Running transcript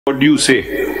What do you say?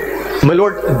 My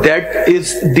lord, that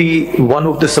is the one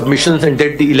of the submissions, and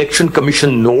that the election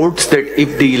commission notes that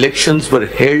if the elections were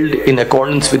held in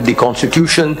accordance with the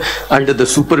constitution under the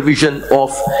supervision of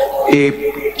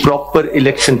a proper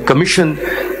election commission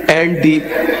and the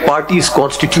party's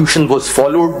constitution was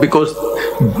followed, because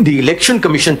the election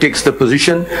commission takes the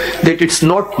position that it's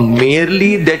not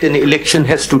merely that an election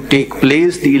has to take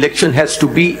place, the election has to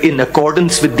be in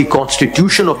accordance with the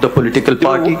constitution of the political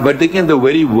party. But again, the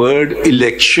very word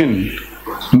election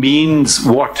means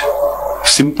what?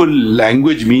 Simple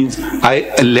language means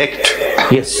I elect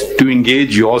to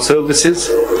engage your services,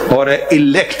 or I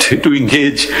elect to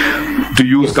engage, to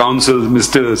use counsel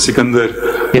Mr. Sikandar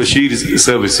Bashir's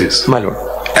services. My lord.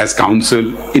 As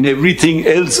counsel, in everything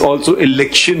else also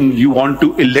election, you want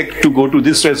to elect to go to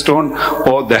this restaurant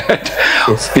or that.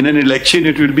 In an election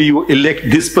it will be you elect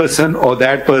this person or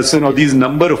that person or these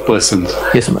number of persons.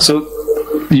 So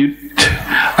you,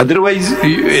 otherwise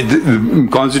the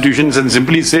constitution can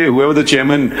simply say whoever the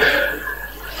chairman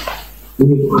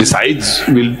decides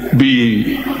will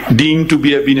be deemed to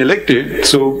have been elected.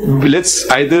 So let's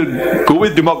either go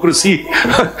with democracy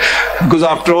because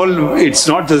after all it's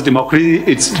not just democracy,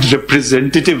 it's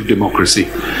representative democracy.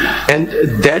 And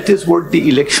that is what the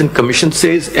election commission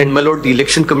says. And my lord, the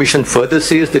election commission further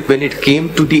says that when it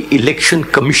came to the election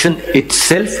commission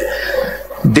itself,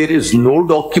 there is no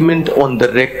document on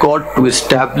the record to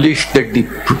establish that the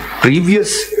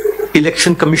previous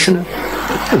election commissioner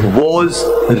was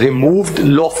removed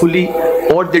lawfully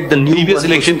or that the new previous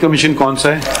election commission kaun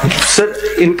sa hai? Sir,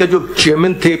 इनका जो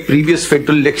chairman थे previous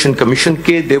federal election commission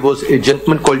के, there was a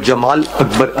gentleman called Jamal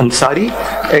Akbar Ansari,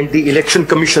 and the election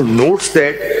commission notes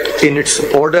that in its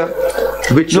order,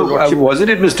 which wasn't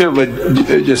it Mr.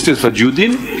 Justice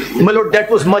Fajuddin? My lord, that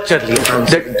was much earlier.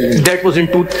 That was in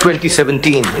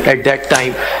 2017 at that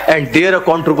time, and there a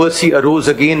controversy arose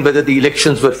again whether the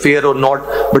elections were fair or not.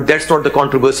 But that's not the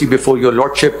controversy before your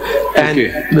lordship. And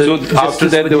so after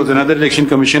that there was another election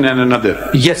commission and another.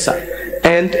 Yes, sir.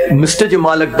 And Mr.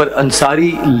 Jamal Akbar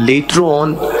Ansari later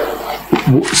on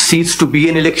ceased to be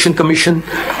an election commission,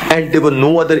 and there were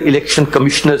no other election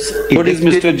commissioners elected. What is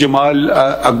Mr. Jamal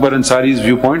Akbar Ansari's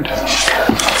viewpoint?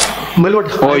 My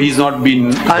lord, or he's not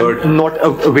been heard? I'm not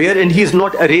aware, and he's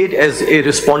not arrayed as a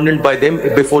respondent by them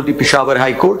before the Peshawar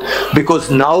High Court, because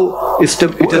now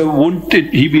wouldn't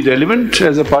he be relevant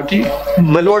as a party?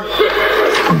 My lord,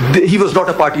 he was not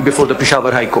a party before the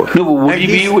Peshawar High Court. No, would he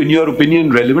be, in your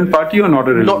opinion, relevant party or not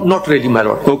a relevant? Not really, my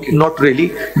lord. Okay. Not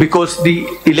really, because the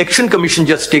election commission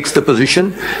just takes the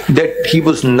position that he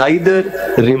was neither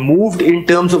removed in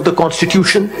terms of the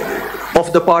constitution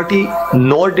of the party,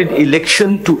 nor did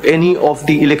election to any of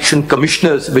the election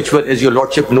commissioners, which were, as your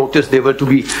lordship noticed, they were to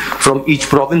be from each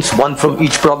province, one from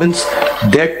each province.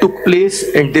 That took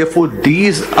place, and therefore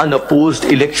these unopposed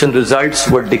election results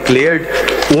were declared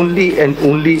only and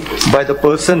only by the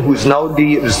person who is now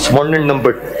the respondent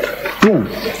number 2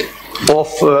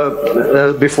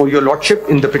 of before your lordship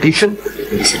in the petition,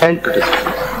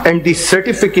 and the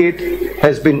certificate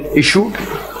has been issued.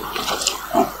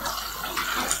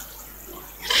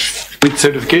 Which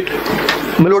certificate?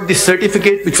 My lord, the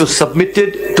certificate which was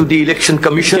submitted to the election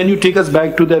commission. Can you take us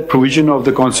back to that provision of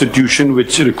the constitution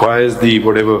which requires the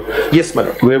whatever? Yes, my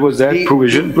lord. Where was that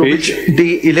provision? Page?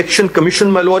 The election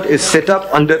commission, my lord, is set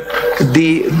up under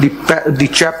the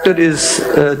chapter is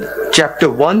chapter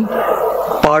 1,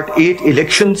 part 8,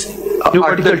 elections. No,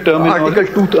 article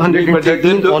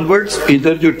 213 onwards.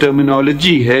 Either your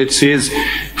terminology here says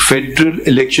Federal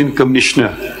Election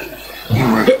Commissioner.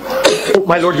 Oh,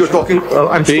 my lord, you're talking,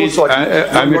 I'm page, so sorry.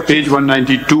 I'm at page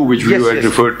 192, which you had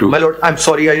referred to. My lord, I'm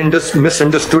sorry, I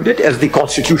misunderstood it as the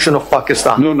Constitution of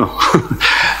Pakistan. No.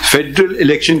 Federal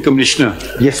Election Commissioner.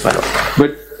 Yes, my lord.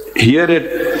 But here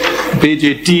at page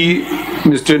 80,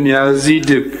 Mr.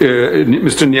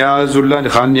 Niazullah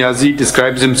Khan Niazi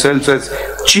describes himself as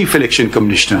Chief Election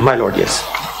Commissioner. My lord, yes.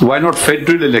 Why not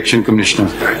Federal Election Commissioner?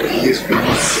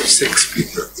 Six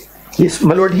people. Yes,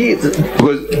 my lord,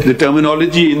 because the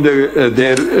terminology in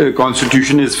their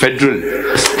constitution is federal,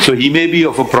 so he may be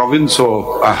of a province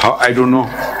or I don't know.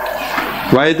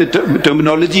 Why the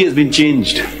terminology has been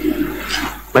changed?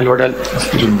 My lord,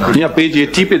 yeah, page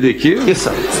 80 पे देखिए. Yes,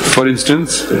 sir. For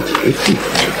instance,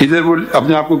 इधर वो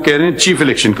अपने आप को कह रहे हैं Chief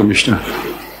Election Commissioner.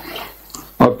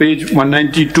 और पेज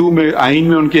 192 में आइन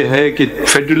में उनके है कि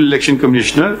Federal Election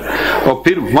Commissioner और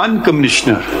फिर one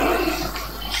Commissioner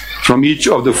from each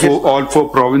of the all four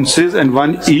provinces and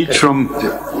one each from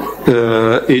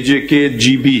AJK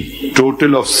GB,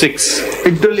 total of 6.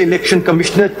 Federal Election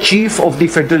Commissioner, Chief of the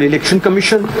Federal Election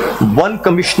Commission, 1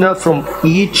 commissioner from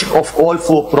each of all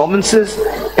 4 provinces,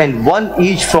 and 1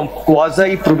 each from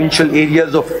quasi-provincial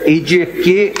areas of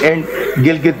AJK and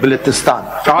Gilgit-Baltistan.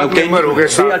 Okay.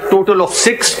 They are total of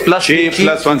 6 plus 6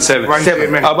 plus 1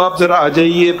 7. अब आप जरा आ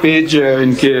जाइए page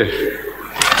इनके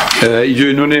जो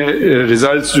इन्होंने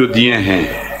results जो दिए हैं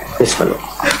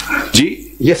जी।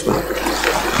 Yes, madam.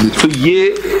 तो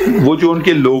ये वो जो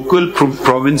उनके लोकल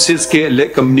प्रोविंसेस के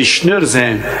कमिश्नर्स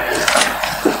हैं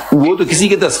वो तो किसी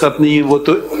के दस्तखत नहीं है, वो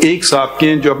तो एक साहब के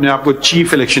हैं जो अपने आप को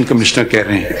चीफ इलेक्शन कमिश्नर कह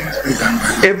रहे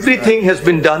हैं। Everything has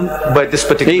been done by this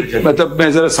particular. मतलब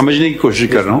मैं जरा समझने की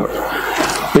कोशिश कर रहा हूँ।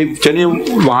 चलिए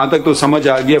वहां तक तो समझ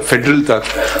आ गया, फेडरल तक,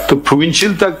 तो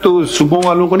प्रोविंशियल तक तो सूबों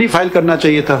वालों को नहीं फाइल करना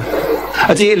चाहिए था।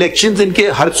 अच्छा, ये इलेक्शंस इनके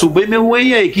हर सूबे में हुए हैं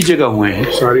या एक ही जगह हुए हैं?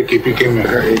 सारे KPK में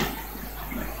है।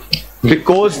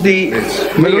 Because the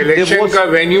इलेक्शन का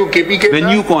वेन्यू KPK,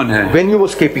 वेन्यू कौन है? venue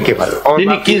was KPK वाला।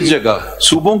 नहीं, किस जगह?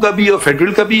 सूबों का भी और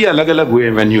फेडरल का भी अलग अलग हुए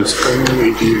हैं venues?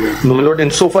 No, my lord,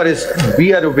 and so far as we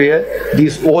are aware,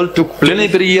 these all took place. चलिए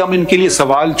फिर ये हम इनके लिए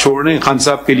सवाल छोड़ रहे हैं खान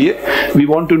साहब के लिए। We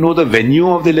want to know the venue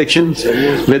of the elections,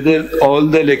 whether all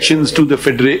the elections to the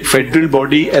federal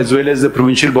body as well as the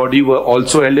provincial body were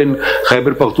also held in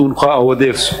Khyber Pakhtunkhwa or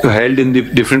they held in the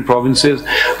different provinces.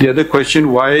 The other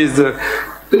question, why is the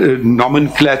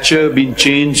nomenclature been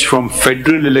changed from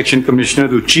Federal Election Commissioner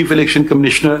to Chief Election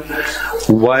Commissioner?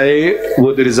 Why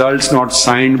were the results not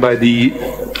signed by the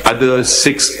other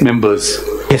 6 members?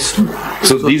 Yes.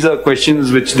 So these are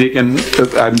questions which they can,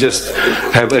 just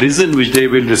have arisen, which they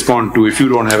will respond to if you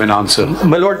don't have an answer.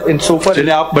 My lord, in so far.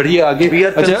 चलिए आप बढ़िए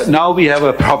आगे। Now we have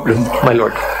a problem. My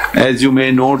lord. As you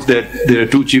may note that there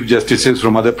are 2 Chief Justices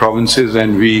from other provinces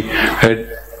and we had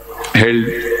held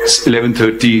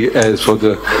 11:30 as for the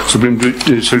Supreme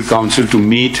Judicial Council to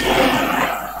meet.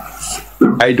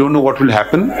 I don't know what will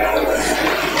happen.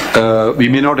 We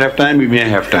may not have time, we may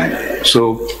have time. So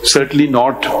certainly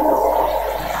not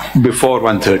before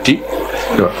 1:30,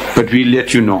 but we'll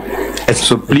let you know.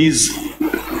 So please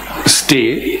stay.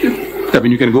 I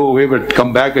mean, you can go away, but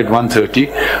come back at 1:30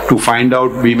 to find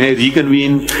out. We may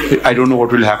reconvene. I don't know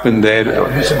what will happen there.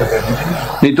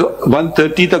 नहीं तो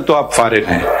 1:30 तक तो आप फारिग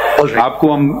हैं।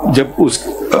 आपको हम जब उस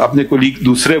अपने कोलीग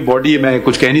दूसरे बॉडी में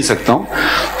कुछ कह नहीं सकता हूँ,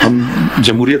 हम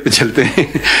जमहूरियत पे चलते हैं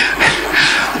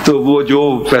तो वो जो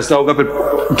फैसला होगा फिर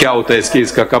क्या होता है इसके,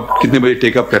 इसका कब कितने बजे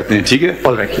टेकअप करते हैं, ठीक है?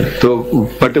 तो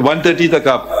बट 1:30 तक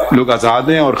आप लोग आजाद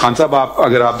हैं। और खान साहब, आप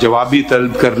अगर आप जवाब भी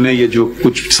तलब कर लें ये जो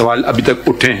कुछ सवाल अभी तक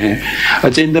उठे हैं।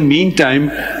 अच्छा, in the mean time,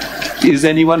 is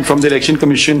anyone from the election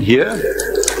commission here?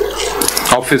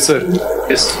 Officer,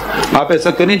 आप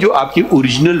ऐसा करें जो आपकी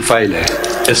ओरिजिनल फाइल है।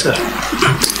 Yes sir.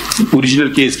 ओरिजिनल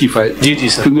केस की फाइल। जी जी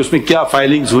सर। क्योंकि उसमें क्या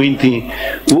फाइलिंग्स हुई थी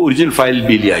वो ओरिजिनल फाइल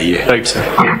भी ले आइए। Right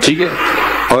sir. ठीक है।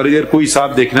 और अगर कोई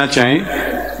साहब देखना चाहें,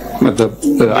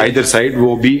 मतलब आइदर साइड,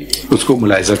 वो भी उसको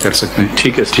मुलाहिजा कर सकते हैं।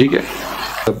 ठीक है, ठीक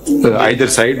है। आइदर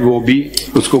साइड वो भी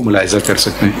उसको मुलाहिजा कर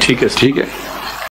सकते हैं। ठीक है, ठीक है।